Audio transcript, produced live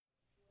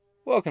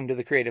Welcome to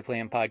the Creative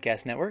Plan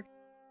Podcast Network.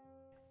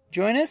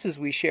 Join us as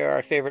we share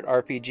our favorite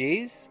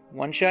RPGs,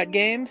 one-shot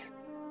games,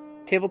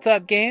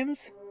 tabletop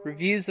games,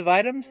 reviews of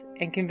items,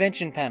 and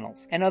convention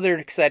panels, and other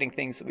exciting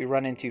things that we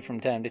run into from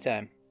time to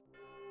time.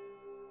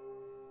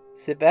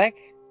 Sit back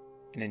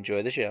and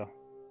enjoy the show.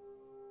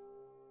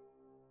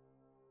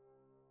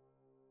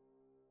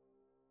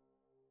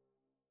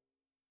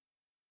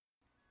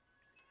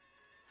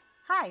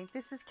 Hi,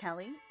 this is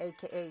Kelly,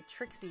 aka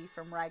Trixie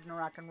from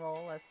Ragnarok and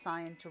Roll, a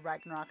Scion to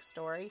Ragnarok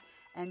story,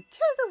 and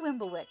Tilda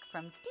Wimblewick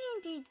from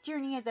D&D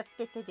Journey of the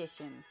 5th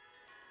Edition.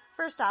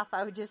 First off,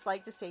 I would just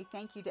like to say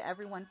thank you to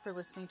everyone for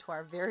listening to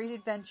our varied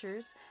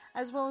adventures,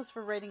 as well as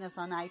for rating us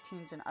on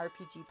iTunes and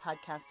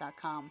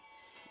RPGpodcast.com.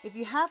 If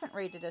you haven't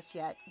rated us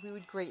yet, we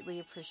would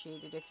greatly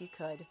appreciate it if you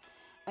could.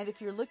 And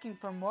if you're looking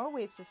for more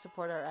ways to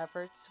support our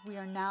efforts, we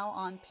are now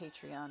on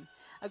Patreon,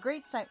 a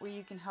great site where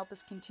you can help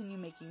us continue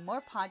making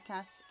more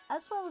podcasts,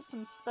 as well as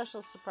some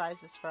special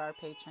surprises for our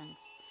patrons.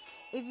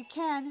 If you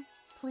can,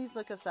 please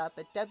look us up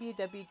at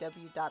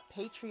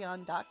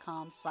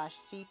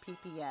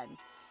www.patreon.com/cppn.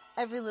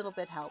 Every little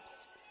bit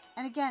helps.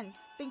 And again,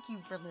 thank you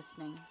for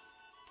listening.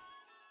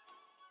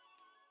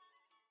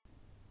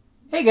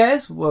 Hey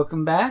guys,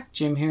 welcome back.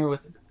 Jim here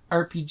with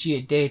RPG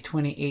A Day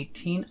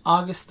 2018,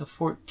 August the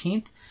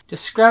 14th.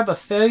 Describe a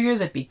failure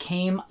that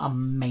became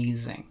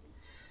amazing.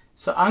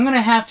 So I'm going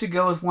to have to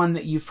go with one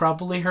that you've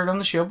probably heard on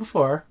the show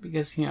before,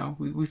 because,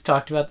 we've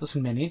talked about this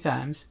one many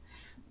times.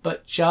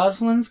 But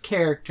Jocelyn's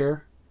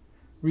character,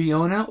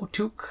 Riona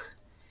O'Toole,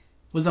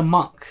 was a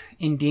monk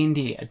in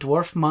D&D, a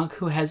dwarf monk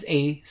who has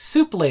a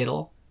soup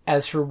ladle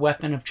as her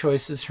weapon of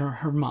choice as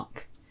her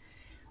monk.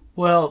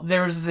 Well,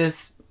 there was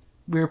this,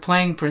 we were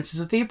playing Princess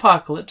of the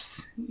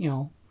Apocalypse,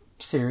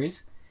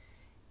 series.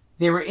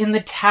 They were in the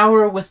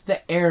tower with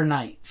the Air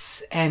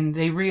Knights, and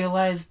they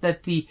realized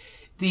that the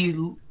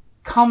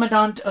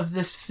commandant of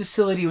this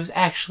facility was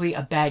actually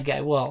a bad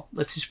guy. Well,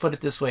 let's just put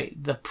it this way.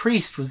 The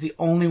priest was the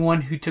only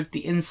one who took the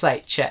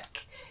insight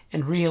check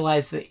and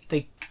realized that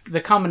the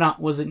commandant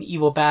was an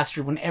evil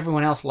bastard when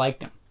everyone else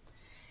liked him.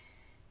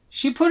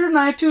 She put her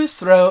knife to his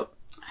throat.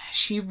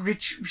 She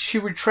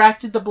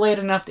retracted the blade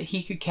enough that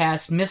he could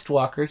cast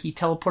Mistwalker. He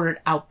teleported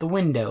out the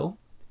window.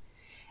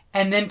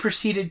 And then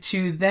proceeded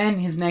to,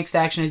 his next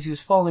action as he was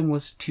falling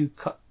was to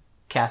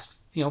cast,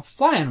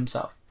 fly on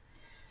himself.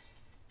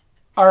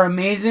 Our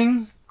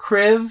amazing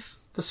Kriv,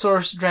 the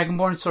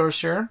Dragonborn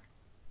sorcerer,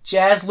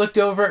 Jazz looked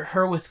over at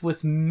her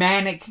with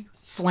manic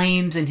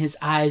flames in his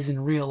eyes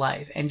in real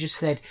life and just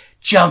said,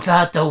 "Jump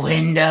out the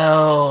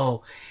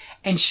window!"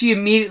 And she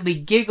immediately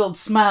giggled,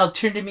 smiled,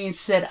 turned to me and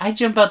said, "I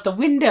jump out the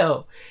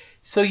window!"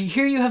 So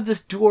here you have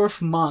this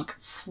dwarf monk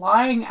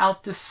flying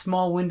out this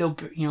small window,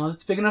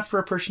 that's big enough for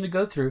a person to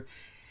go through,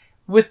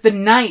 with the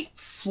night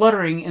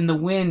fluttering in the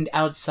wind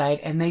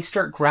outside, and they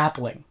start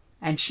grappling.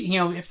 And she,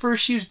 at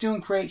first she was doing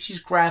great. She's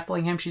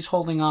grappling him. She's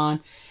holding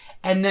on.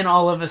 And then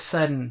all of a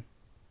sudden,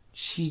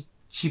 she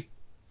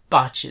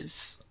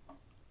botches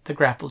the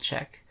grapple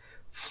check,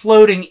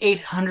 floating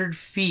 800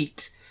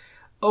 feet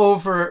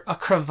over a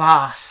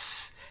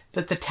crevasse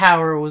that the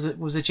tower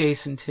was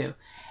adjacent to.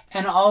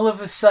 And all of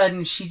a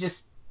sudden, she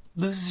just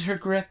loses her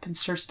grip and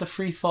starts to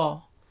free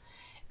fall.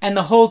 And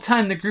the whole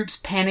time, the group's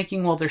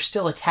panicking while they're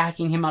still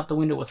attacking him out the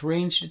window with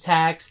ranged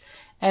attacks.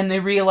 And they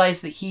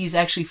realize that he's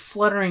actually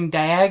fluttering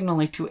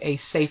diagonally to a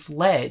safe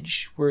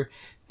ledge, where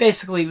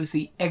basically it was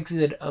the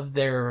exit of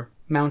their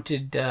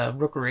mounted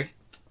rookery.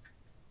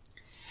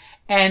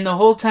 And the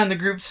whole time, the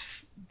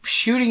group's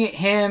shooting at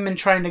him and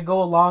trying to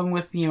go along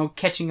with,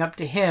 catching up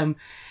to him.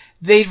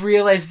 They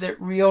realize that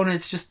Riona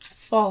is just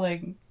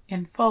falling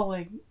and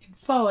falling and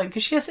falling,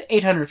 because she has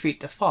 800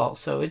 feet to fall,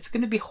 so it's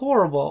going to be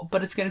horrible,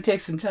 but it's going to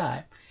take some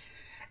time.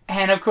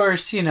 And of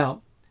course,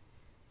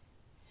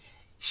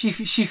 she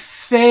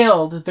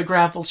failed the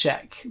grapple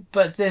check,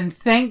 but then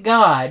thank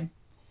God,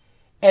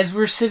 as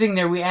we're sitting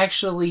there, we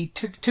actually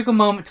took a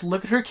moment to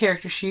look at her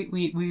character sheet.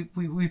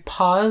 We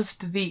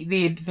paused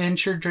the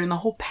adventure during the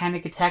whole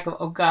panic attack of,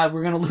 oh God,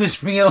 we're going to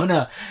lose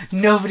Riona.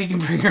 Nobody can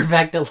bring her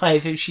back to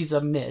life if she's a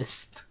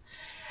mist.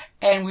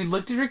 And we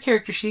looked at her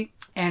character sheet,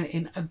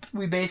 and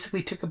we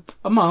basically took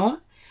a moment,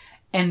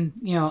 and,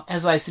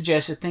 as I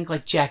suggested, think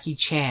like Jackie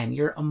Chan.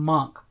 You're a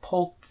monk,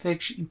 Pulp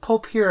Fiction,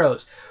 Pulp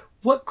Heroes.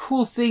 What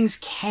cool things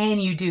can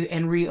you do?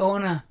 And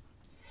Riona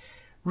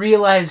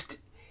realized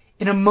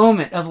in a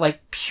moment of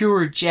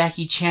pure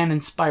Jackie Chan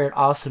inspired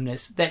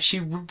awesomeness that she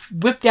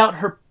whipped out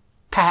her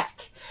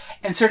pack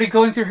and started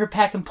going through her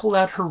pack and pulled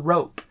out her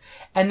rope.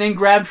 And then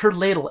grabbed her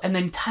ladle, and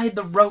then tied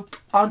the rope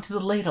onto the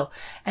ladle.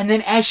 And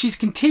then as she's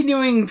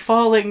continuing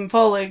falling,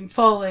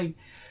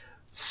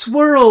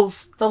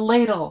 swirls the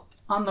ladle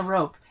on the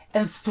rope,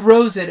 and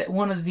throws it at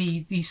one of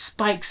the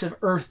spikes of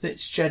earth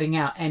that's jutting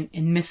out, and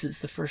misses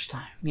the first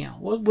time.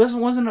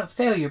 Wasn't a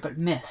failure, but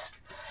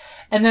missed.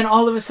 And then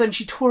all of a sudden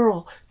she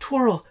twirl,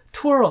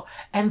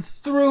 and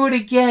threw it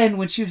again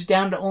when she was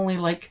down to only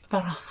about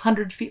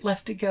 100 feet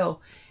left to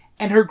go.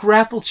 And her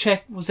grapple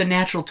check was a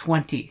natural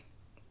 20.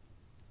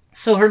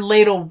 So her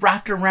ladle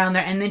wrapped around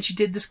there, and then she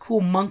did this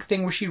cool monk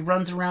thing where she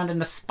runs around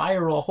in a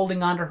spiral,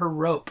 holding onto her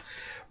rope,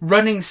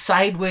 running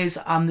sideways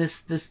on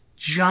this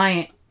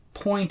giant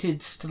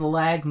pointed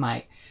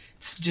stalagmite,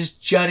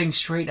 just jutting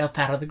straight up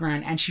out of the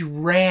ground, and she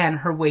ran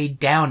her way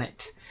down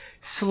it,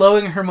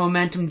 slowing her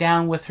momentum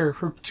down with her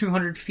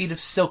 200 feet of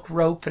silk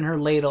rope and her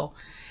ladle,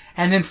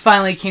 and then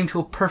finally came to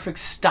a perfect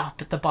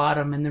stop at the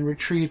bottom and then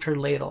retrieved her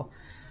ladle.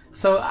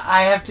 So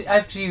I have to,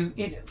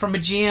 from a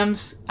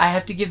GM's, I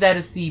have to give that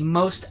as the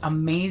most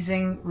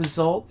amazing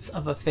results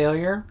of a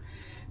failure,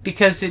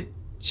 because it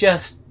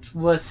just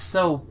was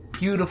so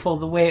beautiful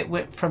the way it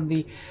went from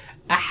the,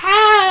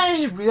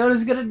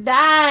 Riona's gonna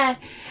die,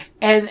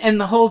 and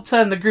the whole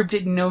time the group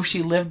didn't know if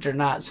she lived or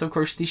not. So of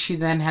course she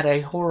then had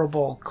a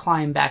horrible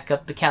climb back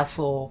up the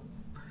castle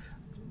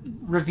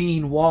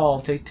ravine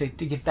wall to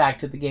get back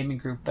to the gaming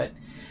group. But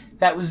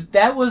that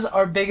was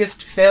our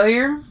biggest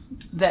failure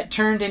that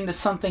turned into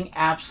something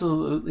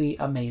absolutely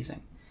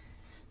amazing.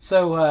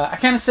 So I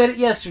kind of said it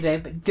yesterday,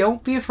 but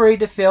don't be afraid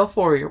to fail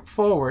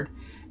forward,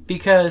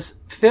 because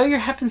failure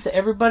happens to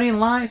everybody in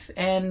life,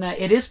 and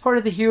it is part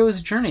of the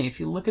hero's journey. If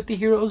you look at the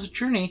hero's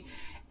journey,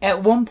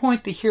 at one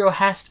point the hero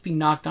has to be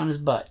knocked on his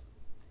butt.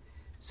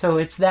 So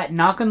it's that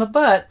knock on the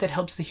butt that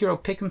helps the hero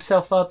pick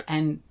himself up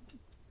and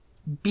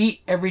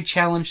beat every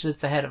challenge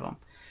that's ahead of him.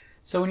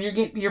 So when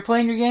you're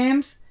playing your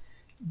games,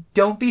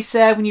 don't be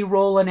sad when you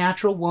roll a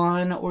natural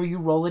 1, or you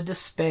roll a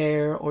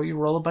despair, or you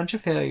roll a bunch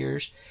of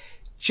failures.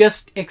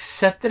 Just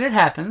accept that it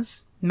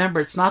happens.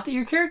 Remember, it's not that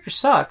your character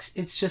sucks.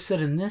 It's just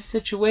that in this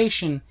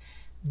situation,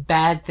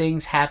 bad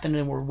things happened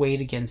and were weighed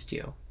against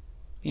you.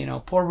 You know,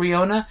 poor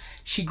Riona,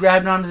 she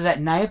grabbed onto that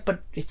knife,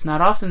 but it's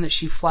not often that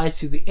she flies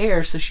through the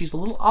air, so she's a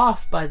little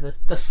off by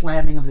the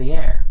slamming of the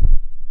air.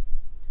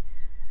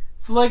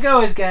 So like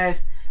always,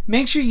 guys,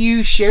 make sure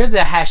you share the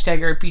hashtag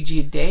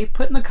RPGAday.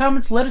 Put in the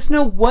comments, let us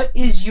know what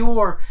is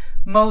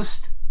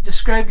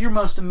describe your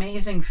most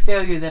amazing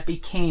failure that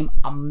became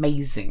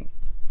amazing.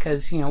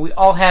 Because, we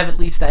all have at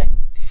least that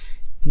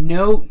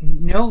no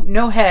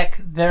heck,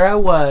 there I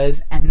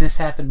was, and this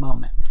happened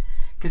moment.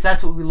 Because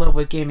that's what we love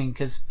with gaming,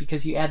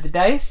 because you add the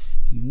dice,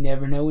 you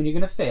never know when you're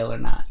going to fail or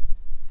not.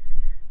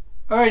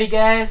 Alrighty,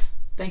 guys,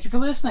 thank you for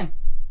listening.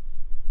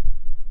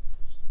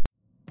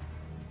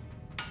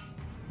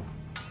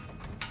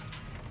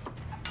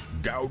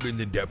 Down in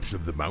the depths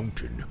of the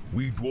mountain,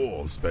 we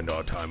dwarves spend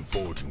our time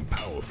forging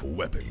powerful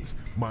weapons,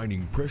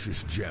 mining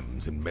precious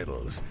gems and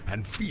metals,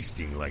 and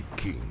feasting like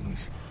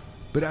kings.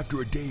 But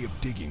after a day of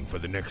digging for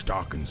the next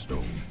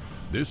Arkenstone,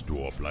 this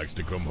dwarf likes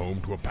to come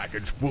home to a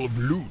package full of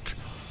loot.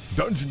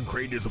 Dungeon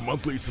Crate is a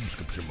monthly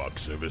subscription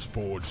box service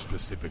forged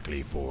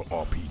specifically for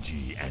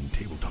RPG and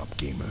tabletop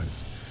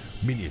gamers.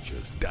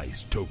 Miniatures,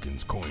 dice,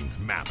 tokens, coins,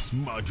 maps,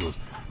 modules,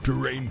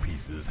 terrain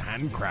pieces,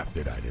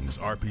 handcrafted items,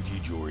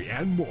 RPG jewelry,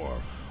 and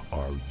more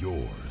are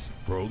yours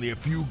for only a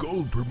few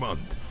gold per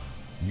month.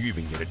 You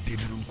even get a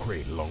digital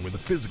crate along with a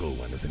physical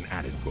one as an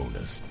added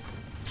bonus.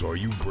 So are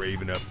you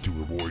brave enough to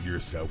reward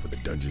yourself with a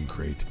Dungeon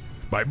Crate?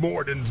 By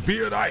Morden's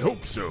beard, I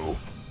hope so.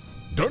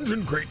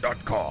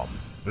 DungeonCrate.com.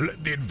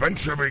 Let the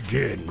adventure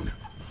begin.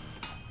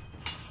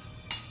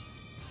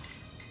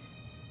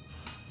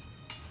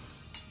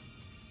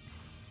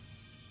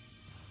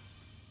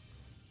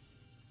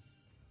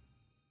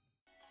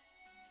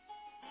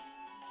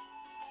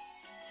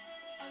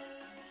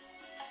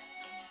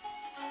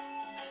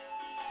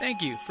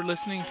 Thank you for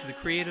listening to the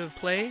Creative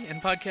Play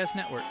and Podcast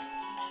Network.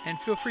 And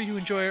feel free to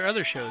enjoy our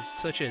other shows,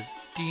 such as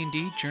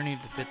D&D Journey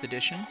of the 5th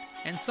Edition,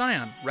 and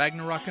Scion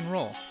Ragnarok and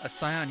Roll, a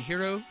Scion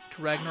hero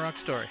to Ragnarok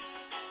story.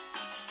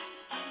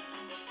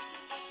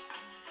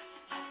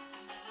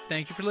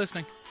 Thank you for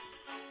listening.